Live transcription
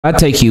I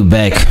take you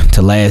back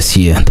to last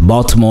year. The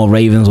Baltimore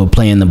Ravens were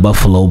playing the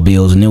Buffalo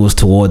Bills, and it was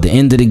toward the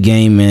end of the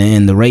game,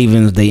 and the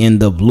Ravens, they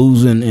end up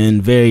losing in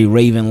very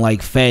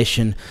Raven-like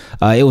fashion.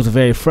 It was a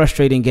very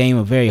frustrating game,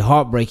 a very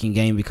heartbreaking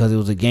game, because it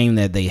was a game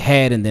that they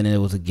had, and then it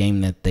was a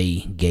game that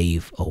they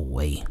gave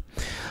away.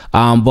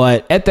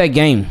 But at that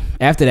game,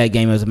 after that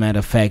game, as a matter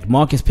of fact,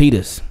 Marcus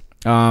Peters,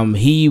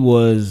 he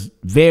was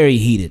very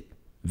heated,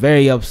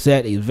 very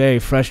upset. He was very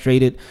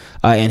frustrated,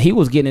 and he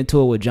was getting into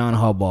it with John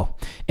Harbaugh.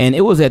 And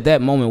it was at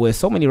that moment where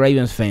so many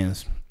Ravens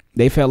fans,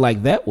 they felt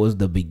like that was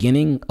the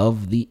beginning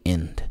of the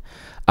end.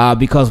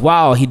 Because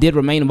while he did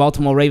remain a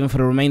Baltimore Raven for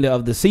the remainder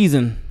of the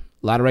season,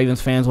 a lot of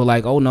Ravens fans were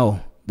like, oh no,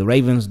 the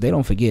Ravens, they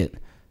don't forget.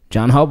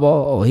 John Harbaugh,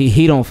 oh,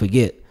 he don't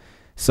forget.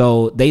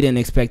 So they didn't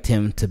expect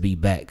him to be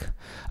back.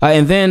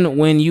 And then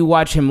when you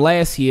watch him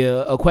last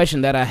year, a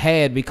question that I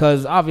had,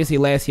 because obviously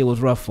last year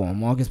was rough for him.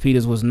 Marcus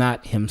Peters was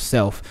not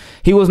himself.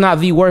 He was not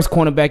the worst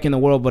cornerback in the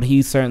world, but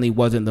he certainly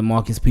wasn't the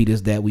Marcus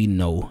Peters that we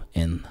know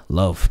and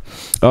love.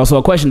 So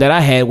a question that I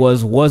had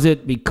was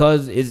it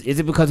because, is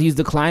it because he's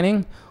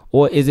declining,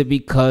 or is it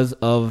because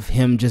of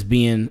him just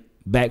being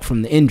back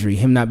from the injury,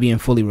 him not being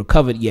fully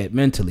recovered yet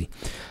mentally?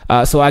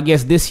 So I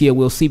guess this year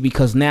we'll see,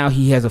 because now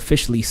he has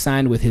officially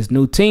signed with his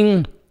new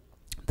team,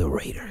 the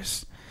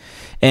Raiders.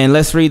 And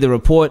let's read the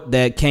report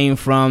that came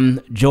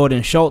from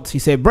Jordan Schultz. He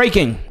said,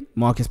 breaking,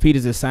 Marcus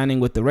Peters is signing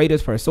with the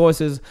Raiders per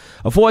sources,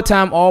 a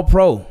four-time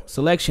All-Pro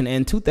selection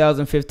and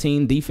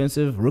 2015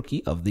 Defensive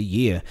Rookie of the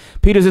Year.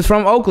 Peters is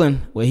from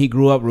Oakland, where he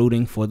grew up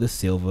rooting for the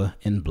silver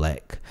and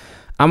black.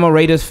 I'm a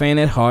Raiders fan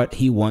at heart,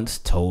 he once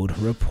told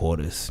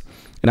reporters.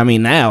 And I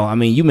mean, now,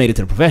 you made it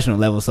to the professional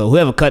level, so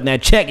whoever cutting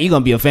that check, you're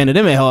going to be a fan of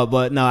them at heart.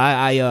 But no,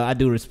 I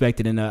do respect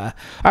it, and I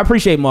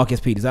appreciate Marcus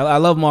Peters. I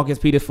love Marcus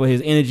Peters for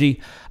his energy.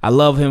 I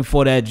love him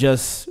for that,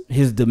 just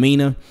his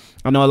demeanor.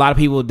 I know a lot of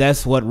people,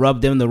 that's what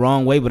rubbed them the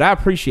wrong way, but I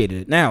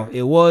appreciated it. Now,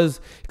 it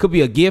could be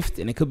a gift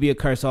and it could be a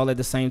curse all at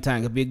the same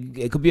time.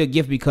 It could be a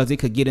gift because it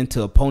could get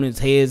into opponents'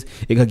 heads.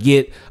 It could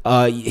get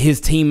his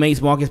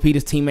teammates, Marcus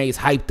Peters' teammates,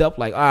 hyped up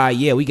like,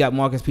 yeah, we got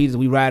Marcus Peters,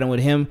 we riding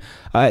with him.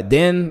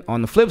 Then,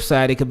 on the flip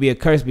side, it could be a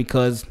curse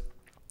because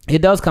it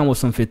does come with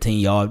some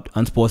 15-yard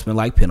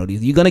unsportsmanlike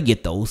penalties. You're going to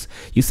get those.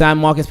 You sign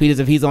Marcus Peters,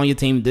 if he's on your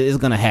team, it's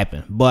going to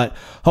happen. But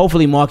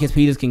hopefully Marcus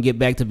Peters can get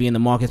back to being the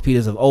Marcus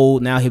Peters of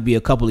old. Now he'll be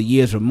a couple of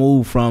years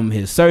removed from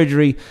his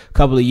surgery, a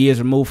couple of years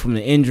removed from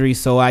the injury.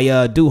 So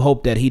I do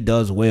hope that he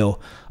does well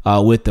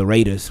with the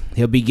Raiders.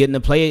 He'll be getting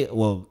to play.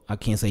 Well, I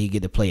can't say he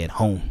get to play at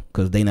home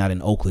because they're not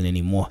in Oakland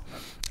anymore.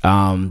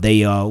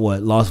 They are,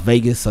 Las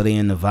Vegas, so they're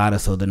in Nevada,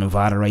 so the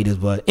Nevada Raiders.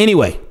 But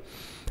anyway,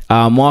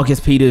 Marcus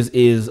Peters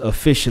is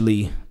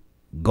officially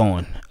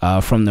gone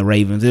from the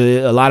Ravens.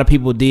 A lot of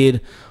people did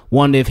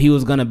wonder if he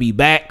was going to be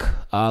back.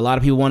 A lot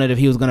of people wondered if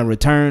he was going to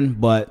return,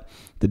 but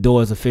the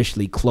door is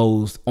officially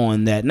closed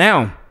on that.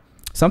 Now,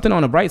 something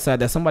on the bright side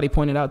that somebody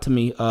pointed out to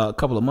me a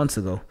couple of months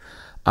ago.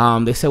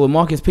 They said with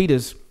Marcus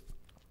Peters,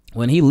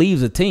 when he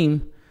leaves a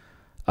team,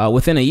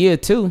 within a year or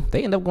two,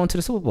 they end up going to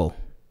the Super Bowl.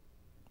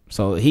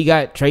 So he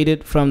got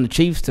traded from the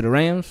Chiefs to the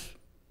Rams.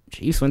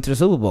 Chiefs went to the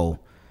Super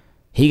Bowl.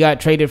 He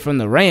got traded from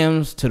the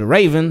Rams to the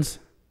Ravens.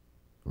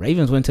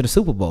 Ravens went to the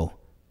Super Bowl.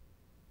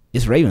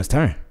 It's Ravens'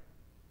 turn.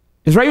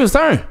 It's Ravens'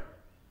 turn.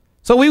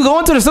 So we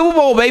going to the Super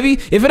Bowl, baby.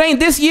 If it ain't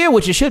this year,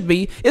 which it should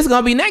be, it's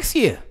going to be next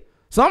year.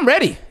 So I'm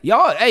ready.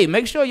 Y'all, hey,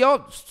 make sure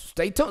y'all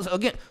stay tuned. So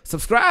again,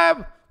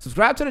 subscribe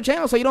to the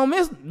channel so you don't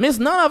miss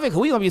none of it, because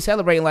we're going to be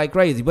celebrating like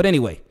crazy. But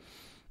anyway,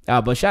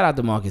 but shout out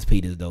to Marcus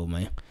Peters, though,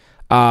 man.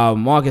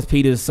 Marcus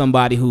Peters is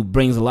somebody who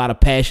brings a lot of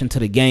passion to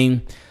the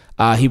game.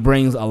 He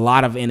brings a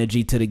lot of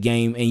energy to the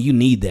game, and you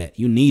need that.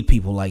 You need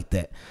people like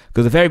that.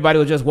 Because if everybody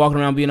was just walking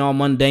around being all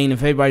mundane, if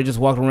everybody just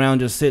walking around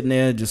just sitting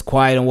there, just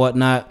quiet and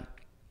whatnot,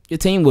 your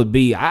team would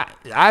be,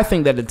 I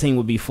think that the team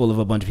would be full of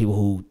a bunch of people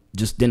who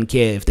just didn't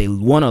care if they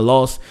won or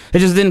lost. They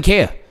just didn't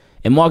care.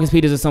 And Marcus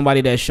Peters is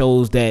somebody that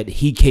shows that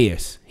he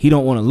cares. He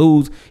don't want to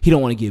lose. He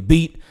don't want to get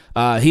beat.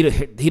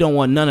 He don't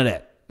want none of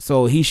that.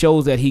 So he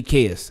shows that he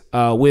cares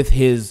with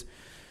his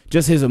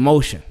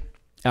emotion.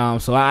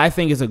 So I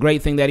think it's a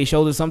great thing that he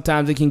shows us.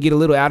 Sometimes it can get a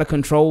little out of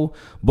control,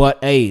 but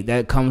hey,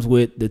 that comes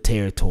with the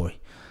territory.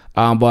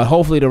 But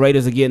hopefully the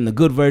Raiders are getting the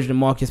good version of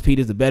Marcus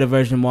Peters, the better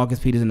version of Marcus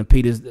Peters, and the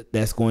Peters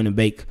that's going to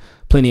make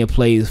plenty of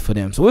plays for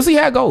them. So we'll see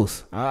how it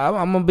goes.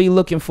 I'm going to be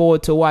looking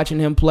forward to watching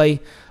him play.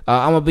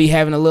 I'm going to be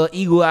having a little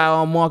eagle eye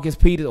on Marcus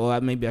Peters, or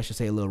maybe I should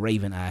say a little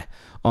raven eye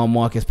on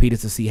Marcus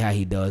Peters to see how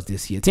he does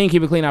this year. Team,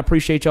 keep it clean. I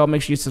appreciate y'all.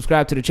 Make sure you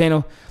subscribe to the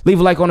channel. Leave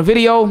a like on the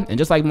video. And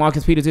just like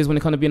Marcus Peters is when it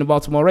comes to being a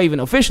Baltimore Raven,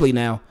 officially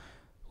now,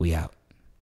 we out.